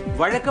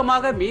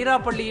 வழக்கமாக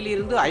மீராப்பள்ளியில்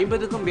இருந்து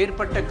 50க்கும்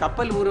மேற்பட்ட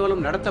கப்பல்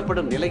ஊர்வலம்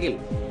நடத்தப்படும் நிலையில்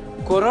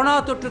கொரோனா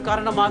தொற்று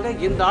காரணமாக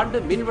இந்த ஆண்டு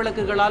மின்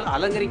விளக்குகளால்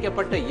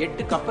அலங்கரிக்கப்பட்ட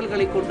 8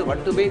 கப்பல்களை கொண்டு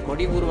மட்டுமே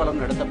கொடி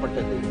ஊர்வலம்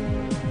நடத்தப்பட்டது.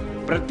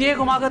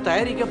 பிரத்யேகமாக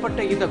தயாரிக்கப்பட்ட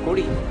இந்த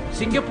கொடி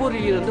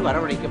சிங்கப்பூரில் இருந்து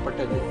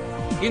வரவழைக்கப்பட்டது.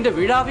 இந்த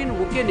விழாவின்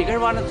முக்கிய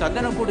நிகழ்வான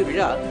சந்தனக்கூடு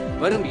விழா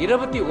வரும்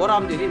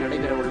 21ஆம் தேதி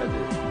நடைபெற உள்ளது.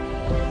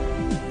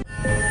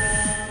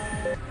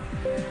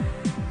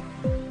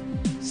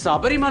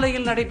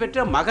 சபரிமலையில்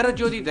நடைபெற்ற மகர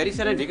ஜோதி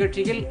தரிசன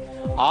நிகழ்ச்சியில்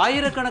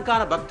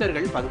ஆயிரக்கணக்கான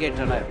பக்தர்கள்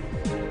பங்கேற்றனர்.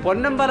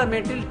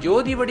 பொன்னம்பலமேட்டில்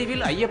ஜோதி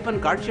வடிவில்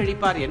ஐயப்பன்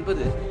காட்சியளிப்பார்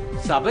என்பது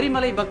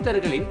சபரிமலை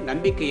பக்தர்களின்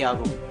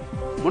நம்பிக்கையாகும்.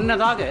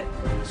 முன்னதாக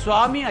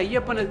சுவாமி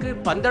ஐயப்பனுக்கு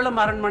பந்தளம்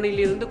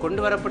அரண்மனையில் இருந்து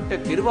கொண்டுவரப்பட்ட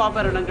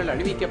திருவாபரணங்கள்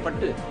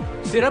அணிவிக்கப்பட்டு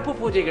சிறப்பு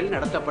பூஜைகள்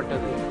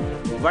நடத்தப்பட்டது.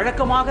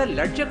 வழக்கமாக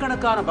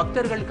லட்சக்கணக்கான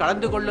பக்தர்கள்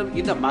கலந்து கொள்ளும்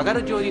இந்த மகர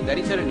ஜோதி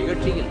தரிசன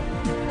நிகழ்ச்சியில்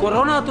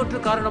கொரோனா தொற்று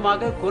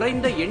காரணமாக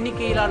குறைந்த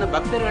எண்ணிக்கையிலான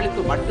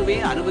பக்தர்களுக்கு மட்டுமே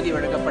அனுமதி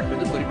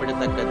வழங்கப்பட்டது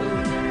குறிப்பிடத்தக்கது.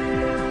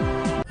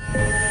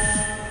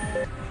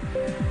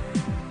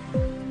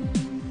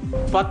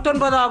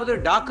 பத்தொன்பதாவது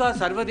டாக்கா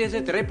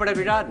சர்வதேச திரைப்பட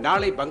விழா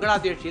நாளை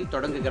பங்களாதேஷில்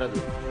தொடங்குகிறது.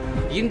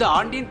 இந்த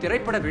ஆண்டின்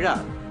திரைப்பட விழா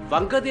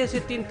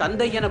வங்கதேசத்தின்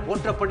தந்தை என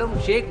போற்றப்படும்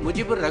ஷேக்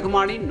முஜிபுர்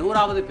ரஹ்மானின்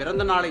 100வது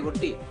பிறந்த நாளை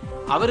ஒட்டி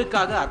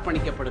அவருக்காக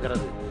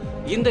அர்ப்பணிக்கப்படுகிறது.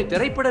 இந்த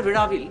திரைப்பட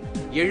விழாவில்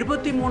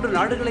 73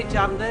 நாடுகளைச்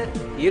சார்ந்த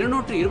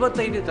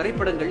 225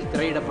 திரைப்படங்கள்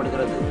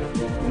திரையிடப்படுகிறது.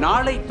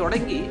 நாளை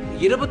தொடங்கி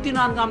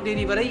 24ஆம்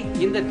தேதி வரை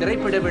இந்த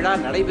திரைப்பட விழா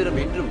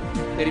நடைபெறும் என்றும்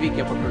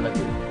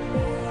தெரிவிக்கப்பட்டுள்ளது.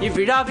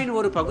 இவ்விழாவின்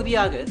ஒரு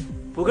பகுதியாக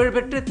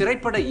புகழ்பெற்ற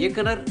திரைப்பட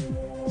இயக்குனர்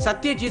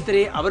சத்யஜித்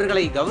ரே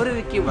அவர்களை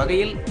கௌரவிக்கும்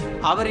வகையில்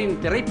அவரின்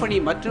திரைப்பணி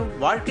மற்றும்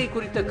வாழ்க்கை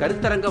குறித்த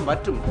கருத்தரங்கம்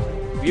மற்றும்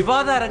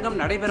விவாத அரங்கம்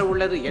நடைபெற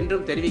உள்ளது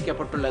என்றும்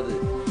தெரிவிக்கப்பட்டுள்ளது.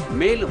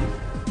 மேலும்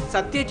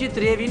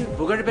சத்யஜித் ரேவின்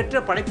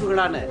புகழ்பெற்ற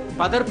படைப்புகளான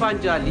பதர்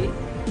பாஞ்சாலி,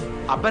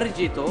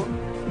 அபரிஜிதோ,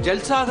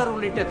 ஜல்சாகர்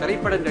உள்ளிட்ட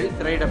திரைப்படங்கள்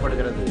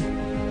திரையிடப்படுகிறது.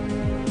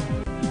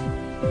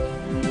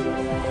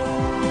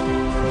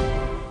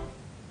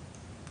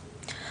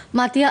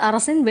 மத்திய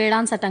அரசின்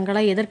வேளாண்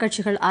சட்டங்களை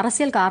எதிர்க்கட்சிகள்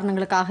அரசியல்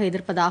காரணங்களுக்காக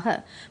எதிர்ப்பதாக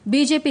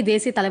பிஜேபி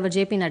தேசிய தலைவர்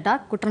ஜே பி நட்டா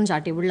குற்றம்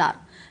சாட்டியுள்ளார்.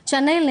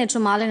 சென்னையில் நேற்று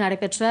மாலை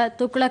நடைபெற்ற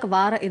துக்ளக்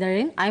வார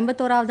இதழின்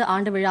 51வது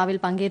ஆண்டு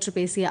விழாவில் பங்கேற்று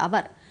பேசிய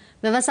அவர்,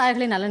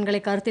 விவசாயிகளின் நலன்களை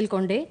கருத்தில்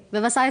கொண்டே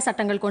விவசாய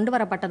சட்டங்கள்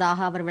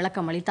கொண்டுவரப்பட்டதாக அவர்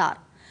விளக்கம் அளித்தார்.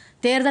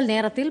 தேர்தல்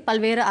நேரத்தில்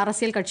பல்வேறு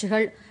அரசியல்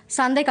கட்சிகள்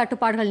சந்தை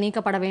கட்டுப்பாடுகள்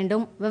நீக்கப்பட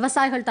வேண்டும்,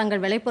 விவசாயிகள்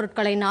தங்கள்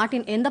விளைபொருட்களை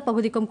நாட்டின் எந்த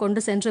பகுதிக்கும்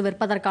கொண்டு சென்று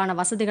விற்பதற்கான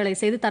வசதிகளை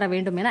செய்து தர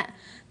வேண்டும் என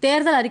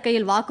தேர்தல்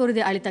அறிக்கையில்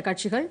வாக்குறுதி அளித்த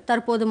கட்சிகள்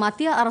தற்போது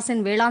மத்திய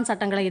அரசின் வேளாண்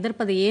சட்டங்களை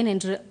எதிர்ப்பது ஏன்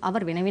என்று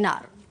அவர்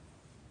வினவினார்.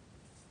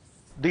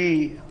 The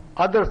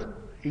other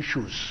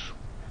issues,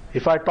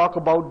 if I talk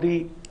about the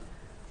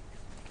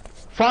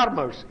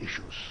farmers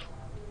issues,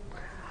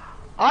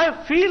 I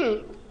feel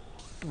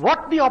what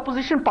the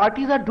opposition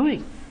parties are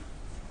doing.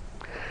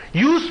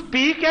 You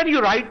speak and you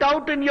write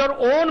out in your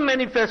own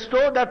manifesto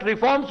that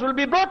reforms will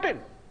be brought in.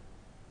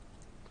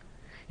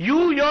 You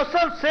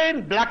yourself say in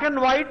black and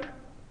white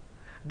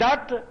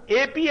that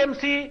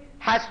APMC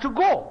has to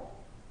go.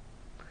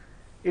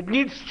 It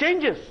needs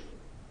changes.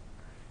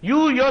 You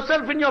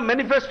yourself in your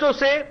manifesto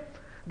say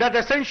that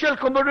Essential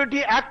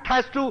Commodity Act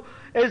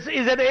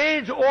is an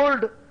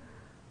age-old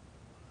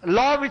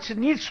law which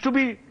needs to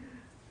be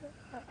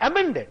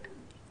amended.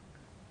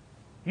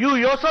 You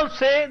yourself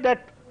say that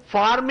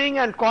farming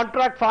and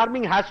contract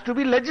farming has to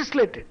be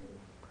legislated.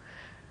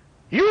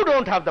 You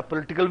don't have the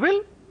political will.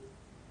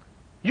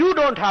 You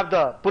don't have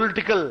the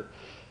political,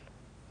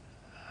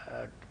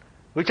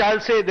 which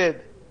I'll say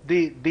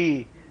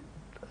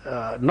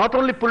not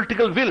only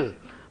political will,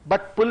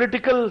 but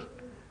political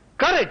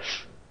courage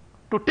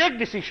to take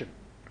decision.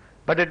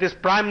 But it is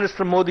Prime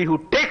Minister Modi who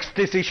takes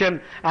decision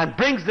and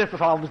brings the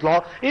farmers' law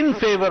in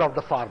favor of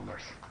the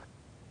farmers.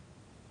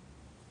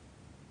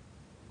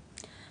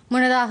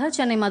 முன்னதாக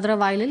சென்னை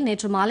மதுரவாயலில்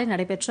நேற்று மாலை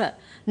நடைபெற்ற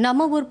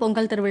நம்ம ஊர்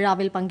பொங்கல்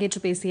திருவிழாவில் பங்கேற்று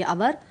பேசிய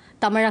அவர்,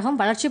 தமிழகம்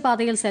வளர்ச்சிப்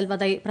பாதையில்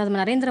செல்வதை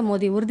பிரதமர் நரேந்திர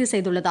மோடி உறுதி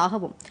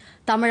செய்துள்ளதாகவும்,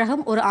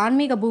 தமிழகம் ஒரு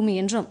ஆன்மீக பூமி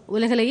என்றும்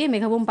உலகிலேயே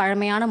மிகவும்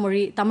பழமையான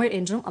மொழி தமிழ்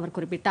என்றும் அவர்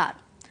குறிப்பிட்டார்.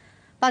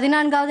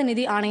 14வது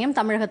நிதி ஆணையம்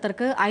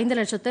தமிழகத்திற்கு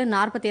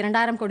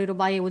 5,42,000 கோடி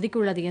ரூபாயை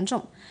ஒதுக்கியுள்ளது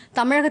என்றும்,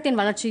 தமிழகத்தின்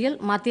வளர்ச்சியில்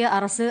மத்திய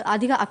அரசு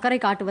அதிக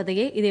அக்கறை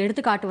காட்டுவதையே இது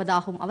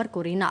எடுத்துக்காட்டுவதாகவும் அவர்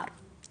கூறினார்.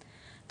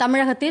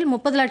 தமிழகத்தில்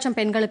 30 லட்சம்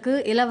பெண்களுக்கு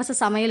இலவச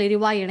சமையல்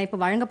எரிவாயு இணைப்பு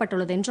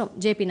வழங்கப்பட்டுள்ளது என்றும்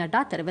ஜே பி நட்டா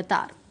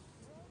தெரிவித்தார்.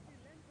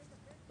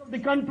 The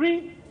country,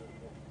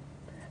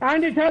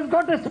 and it has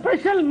got a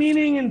special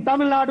meaning in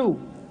Tamil Nadu,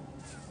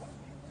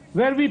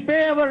 where we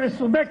pay our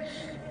respects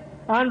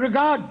and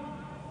regard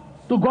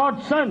to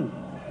God's Son.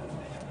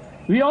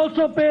 We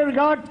also pay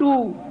regard to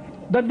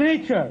the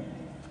nature,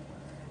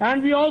 and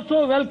we also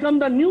welcome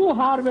the new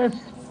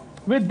harvest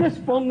with this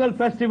Pongal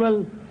festival.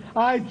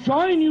 I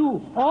join you,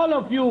 all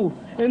of you,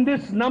 in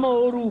this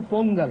Namaoru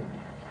Pongal.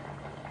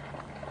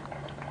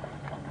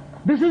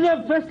 This is a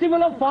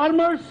festival of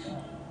farmers,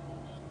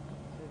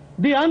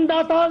 the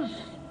Andatas,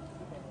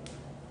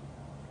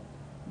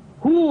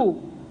 who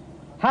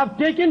have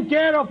taken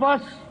care of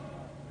us,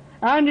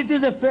 and it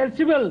is a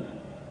festival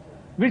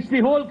which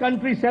the whole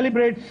country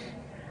celebrates,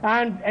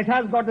 and it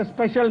has got a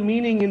special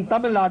meaning in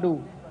Tamil Nadu.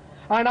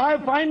 And I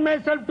find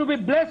myself to be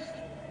blessed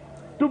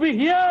to be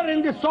here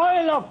in the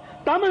soil of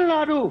Tamil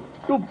Nadu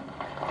to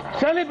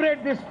celebrate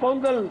this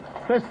Pongal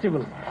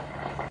festival.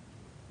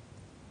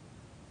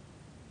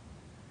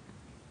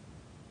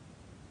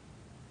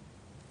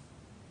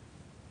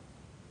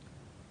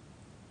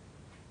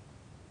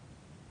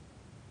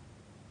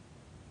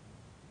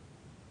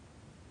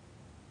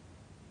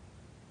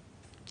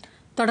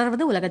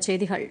 தொடர்வது உலகச்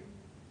செய்திகள்.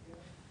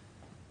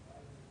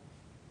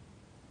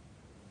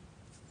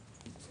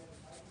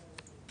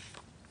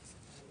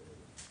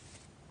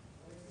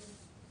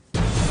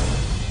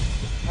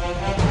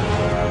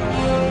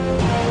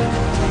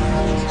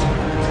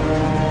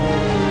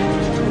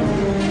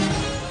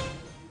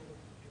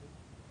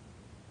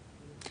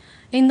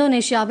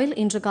 இந்தோனேஷியாவில்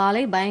இன்று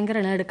காலை பயங்கர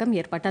நிலநடுக்கம்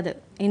ஏற்பட்டது.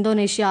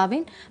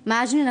 இந்தோனேஷியாவின்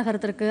மேஜ்னி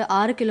நகரத்திற்கு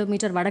 6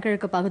 கிலோமீட்டர்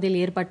வடகிழக்கு பகுதியில்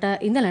ஏற்பட்ட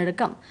இந்த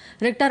நிலநடுக்கம்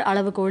ரிக்டர்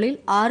அளவுகோலில்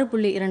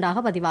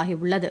 6.2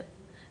 பதிவாகியுள்ளது.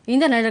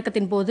 இந்த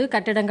நிலநடுக்கத்தின் போது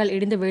கட்டிடங்கள்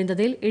இடிந்து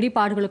விழுந்ததில்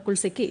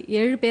இடிபாடுகளுக்குள் சிக்கி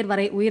 7 பேர்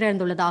வரை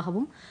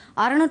உயிரிழந்துள்ளதாகவும்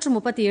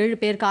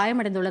 637 பேர்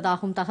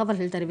காயமடைந்துள்ளதாகவும்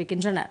தகவல்கள்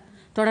தெரிவிக்கின்றன.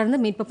 தொடர்ந்து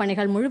மீட்புப்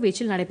பணிகள்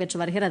முழுவீச்சில் நடைபெற்று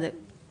வருகிறது.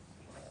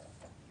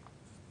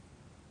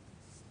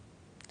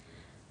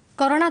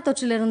 கொரோனா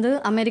தொற்றிலிருந்து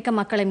அமெரிக்க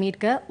மக்களை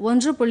மீட்க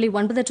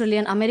 $1.9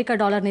 டிரில்லியன்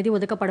அமெரிக்க நிதி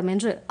ஒதுக்கப்படும்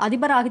என்று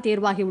அதிபராக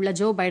தேர்வாகியுள்ள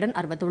ஜோ பைடன்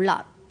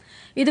அறிவித்துள்ளார்.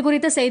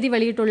 இதுகுறித்து செய்தி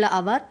வெளியிட்டுள்ள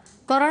அவர்,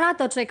 கொரோனா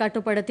தொற்றை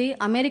கட்டுப்படுத்தி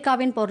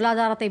அமெரிக்காவின்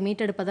பொருளாதாரத்தை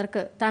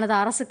மீட்டெடுப்பதற்கு தனது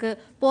அரசுக்கு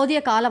போதிய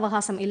கால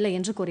அவகாசம் இல்லை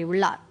என்று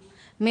கூறியுள்ளார்.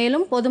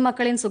 மேலும்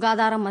பொதுமக்களின்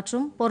சுகாதாரம்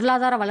மற்றும்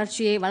பொருளாதார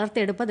வளர்ச்சியை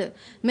வளர்த்தெடுப்பது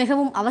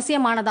மிகவும்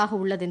அவசியமானதாக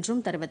உள்ளது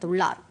என்றும்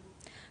தெரிவித்துள்ளார்.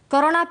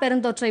 கொரோனா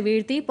பெருந்தொற்றை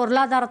வீழ்த்தி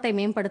பொருளாதாரத்தை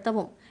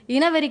மேம்படுத்தவும்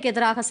இனவெறிக்கு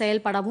எதிராக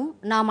செயல்படவும்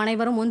நாம்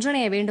அனைவரும்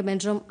ஒன்றிணைய வேண்டும்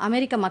என்றும்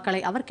அமெரிக்க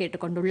மக்களை அவர்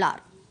கேட்டுக்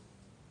கொண்டுள்ளார்.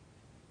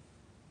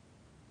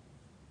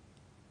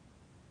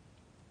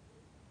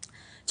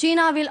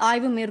 சீனாவில்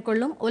ஆய்வு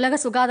மேற்கொள்ளும் உலக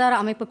சுகாதார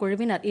அமைப்பு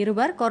குழுவினர்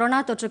 2 கொரோனா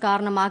தொற்று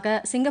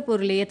காரணமாக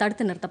சிங்கப்பூரிலேயே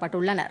தடுத்து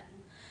நிறுத்தப்பட்டுள்ளனர்.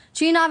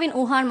 சீனாவின்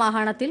ஊஹான்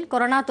மாகாணத்தில்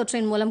கொரோனா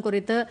தொற்றின் மூலம்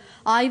குறித்து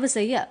ஆய்வு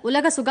செய்ய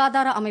உலக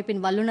சுகாதார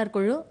அமைப்பின் வல்லுநர்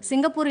குழு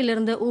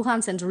சிங்கப்பூரிலிருந்து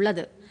ஊஹான்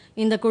சென்றுள்ளது.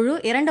 இந்த குழு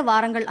 2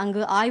 வாரங்கள்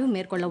அங்கு ஆய்வு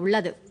மேற்கொள்ள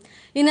உள்ளது.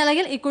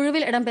 இந்நிலையில்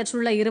இக்குழுவில்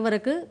இடம்பெற்றுள்ள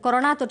 2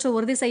 கொரோனா தொற்று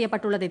உறுதி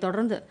செய்யப்பட்டுள்ளதை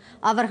தொடர்ந்து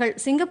அவர்கள்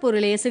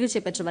சிங்கப்பூரிலேயே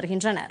சிகிச்சை பெற்று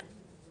வருகின்றனர்.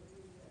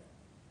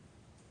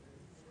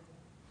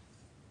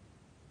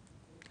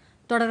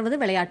 தொடர்வது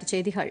விளையாட்டுச்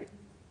செய்திகள்.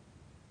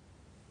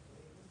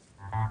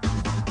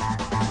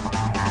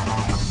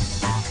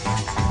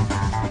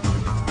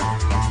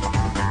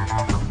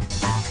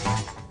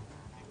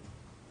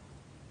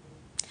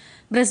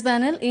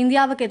 பிரிஸ்பேனில்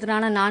இந்தியாவுக்கு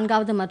எதிரான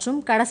 4வது மற்றும்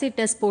கடைசி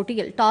டெஸ்ட்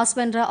போட்டியில் டாஸ்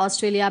வென்ற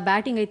ஆஸ்திரேலியா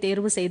பேட்டிங்கை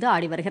தேர்வு செய்து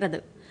ஆடி வருகிறது.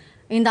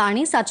 இந்த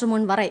அணி சற்று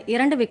முன் வரை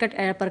 2 விக்கெட்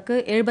இழப்பிற்கு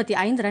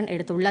 75 ரன்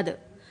எடுத்துள்ளது.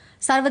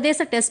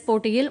 சர்வதேச டெஸ்ட்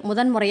போட்டியில்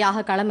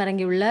முதன்முறையாக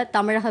களமிறங்கியுள்ள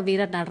தமிழக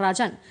வீரர்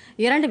நடராஜன்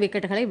 2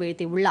 விக்கெட்டுகளை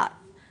வீழ்த்தியுள்ளார்.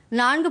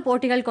 4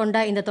 போட்டிகள்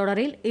கொண்ட இந்த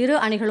தொடரில் இரு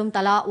அணிகளும்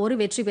தலா ஒரு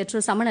வெற்றி பெற்று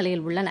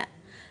சமநிலையில் உள்ளன.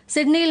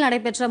 சிட்னியில்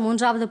நடைபெற்ற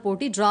 3வது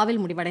போட்டி டிராவில்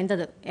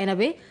முடிவடைந்தது.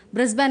 எனவே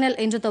பிரிஸ்பேனில்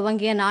இன்று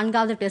துவங்கிய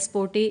 4வது டெஸ்ட்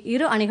போட்டி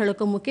இரு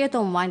அணிகளுக்கும்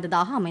முக்கியத்துவம்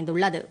வாய்ந்ததாக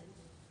அமைந்துள்ளது.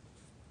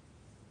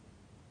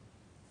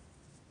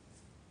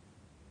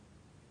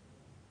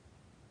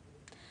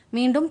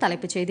 மீண்டும்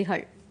தலைப்புச்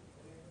செய்திகள்.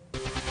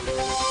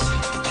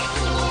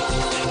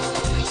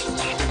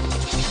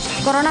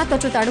 கொரோனா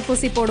தொற்று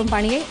தடுப்பூசி போடும்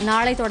பணியை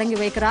நாளை தொடங்கி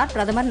வைக்கிறார்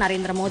பிரதமர்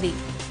நரேந்திர மோடி.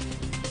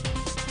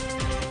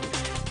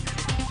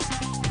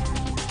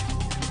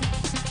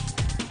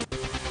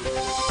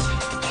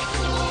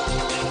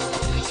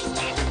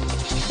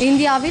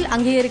 இந்தியாவில்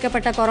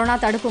அங்கீகரிக்கப்பட்ட கொரோனா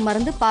தடுப்பு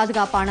மருந்து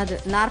பாதுகாப்பானது.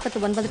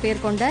 49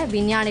 பேர் கொண்ட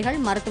விஞ்ஞானிகள்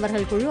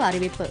மருத்துவர்கள் குழு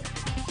அறிவிப்பு.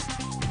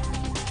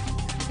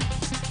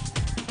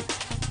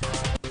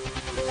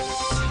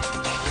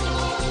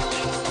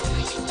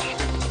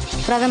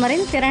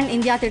 பிரதமரின் திறன்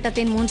இந்தியா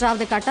திட்டத்தின்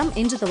 3வது கட்டம்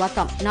இன்று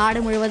துவக்கம்.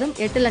 நாடு முழுவதும்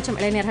 8 லட்சம்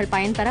இளைஞர்கள்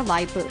பயன்பெற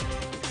வாய்ப்பு.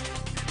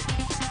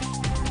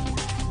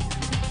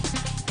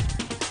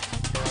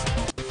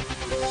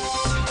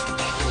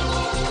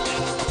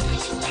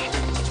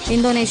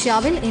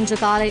 இந்தோனேஷியாவில் இன்று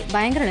காலை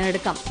பயங்கர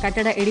நிலநடுக்கம்.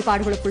 கட்டட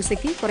இடிபாடுகளுக்குள்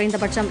சிக்கி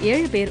குறைந்தபட்சம்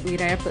 7 பேர்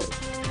உயிரிழப்பு.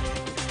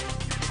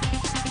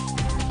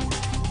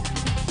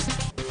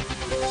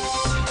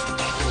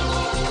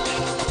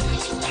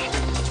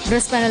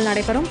 பிரிஸ்பேனில்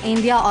நடைபெறும்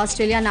இந்தியா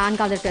ஆஸ்திரேலியா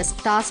 4வது டெஸ்ட்.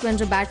 டாஸ்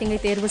வென்று பேட்டிங்கை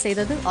தேர்வு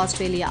செய்தது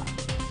ஆஸ்திரேலியா.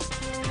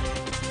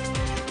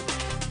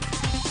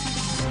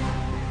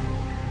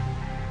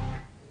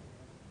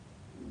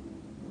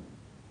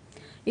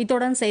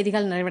 இத்துடன்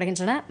செய்திகள்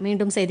நிறைவடைகின்றன.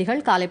 மீண்டும்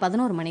செய்திகள் காலை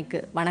 11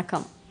 மணிக்கு.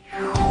 வணக்கம்.